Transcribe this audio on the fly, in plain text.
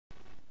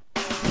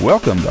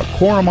Welcome to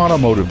Korum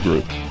Automotive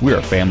Group. We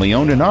are family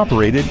owned and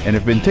operated and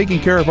have been taking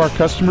care of our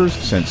customers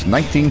since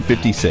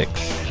 1956.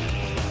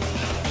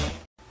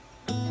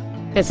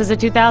 This is a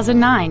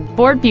 2009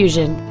 Ford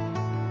Fusion.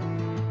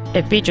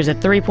 It features a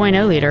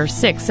 3.0-liter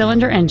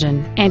six-cylinder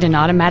engine and an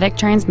automatic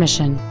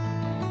transmission.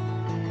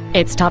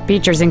 Its top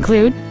features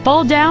include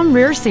fold-down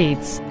rear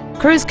seats,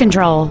 cruise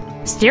control,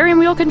 steering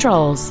wheel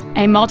controls,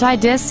 a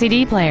multi-disc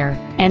CD player,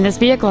 and this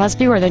vehicle has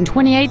fewer than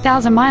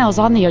 28,000 miles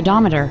on the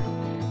odometer.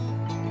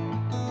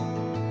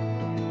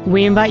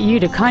 We invite you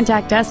to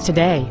contact us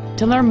today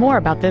to learn more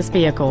about this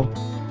vehicle.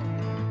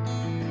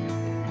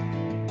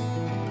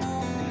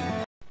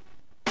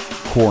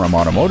 Korum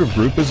Automotive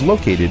Group is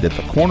located at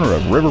the corner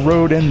of River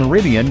Road and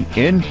Meridian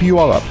in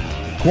Puyallup.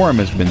 Korum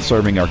has been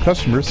serving our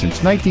customers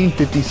since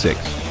 1956,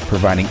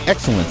 providing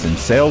excellence in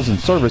sales and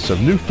service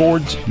of new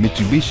Fords,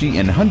 Mitsubishi,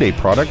 and Hyundai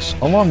products,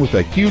 along with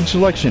a huge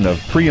selection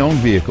of pre-owned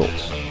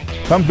vehicles.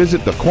 Come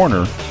visit the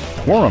corner,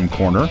 Korum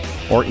Corner,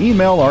 or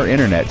email our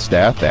internet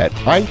staff at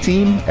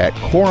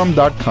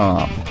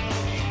iteam@korum.com.